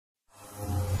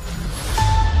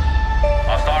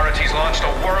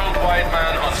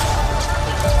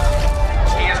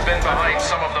been behind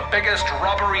some of the biggest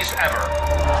robberies ever.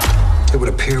 It would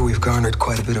appear we've garnered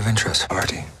quite a bit of interest,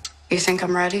 Artie. You think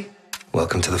I'm ready?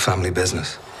 Welcome to the family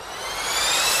business.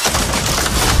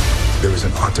 There is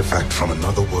an artifact from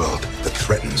another world that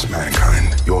threatens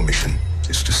mankind. Your mission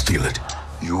is to steal it.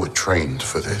 You were trained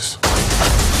for this.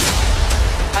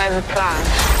 I have a plan.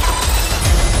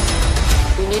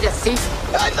 We need a thief.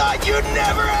 I thought you'd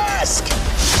never ask!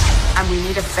 And we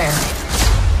need a fairy.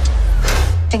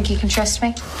 Think you can trust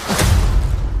me?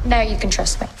 Now you can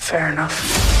trust me. Fair enough.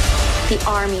 The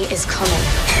army is coming.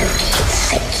 Who do you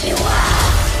think you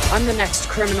are? I'm the next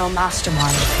criminal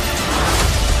mastermind.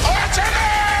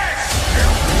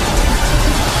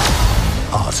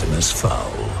 Artemis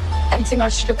Fowl. Anything I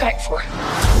should look out for?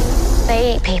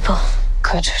 They eat people.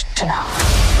 Good to know.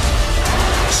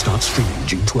 Start streaming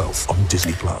June 12th on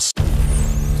Disney+.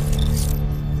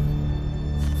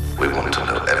 We want to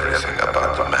know everything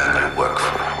about the man you work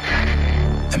for.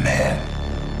 The man?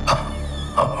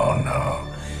 Oh no.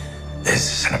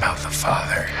 This isn't about the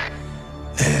father.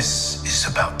 This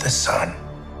is about the son,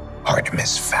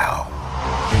 Artemis Fowl.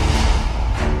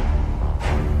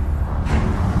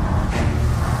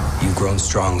 You've grown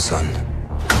strong, son.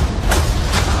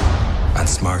 And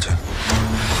smarter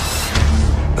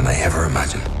than I ever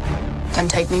imagined. Then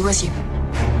take me with you.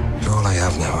 You're all I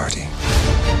have now, Artie.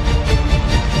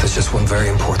 There's just one very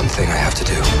important thing I have to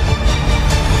do.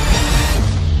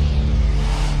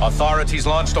 Authorities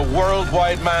launched a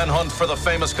worldwide manhunt for the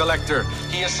famous collector.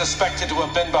 He is suspected to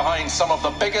have been behind some of the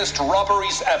biggest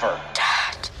robberies ever.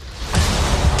 Dad.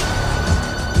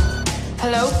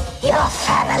 Hello? Your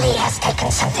family has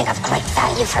taken something of great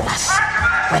value from us.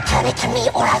 Return it to me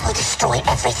or I will destroy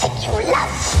everything you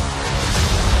love.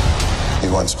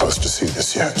 You weren't supposed to see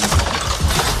this yet.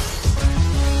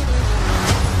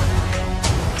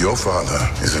 Your father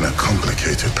is in a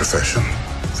complicated profession.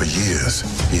 For years,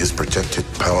 he has protected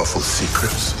powerful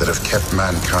secrets that have kept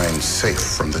mankind safe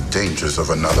from the dangers of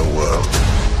another world.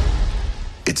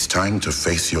 It's time to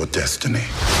face your destiny.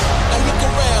 Now look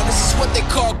around, this is what they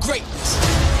call greatness.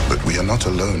 But we are not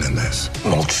alone in this.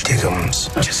 Mulch Diggum's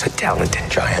just a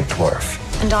talented giant dwarf.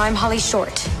 And I'm Holly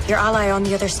Short, your ally on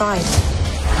the other side.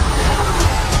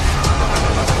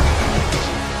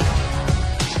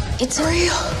 It's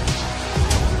real.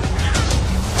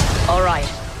 All right.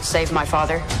 Save my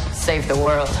father. Save the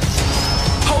world.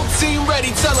 Whole team ready,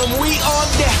 tell them we on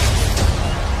deck.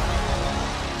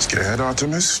 Scared,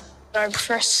 Artemis? I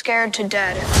prefer scared to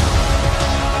dead.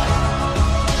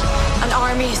 An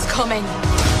army is coming.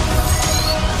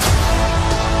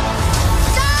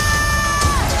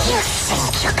 You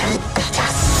think you can beat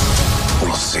us?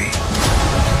 We'll see.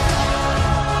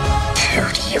 Who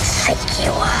do you think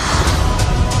you are?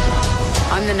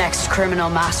 I'm the next criminal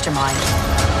mastermind.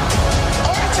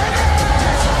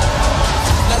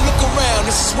 Now look around,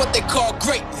 this is what they call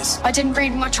greatness. I didn't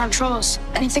read much on trolls.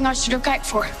 Anything I should look out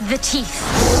for? The teeth.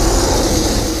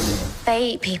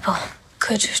 They eat people.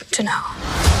 Good to know.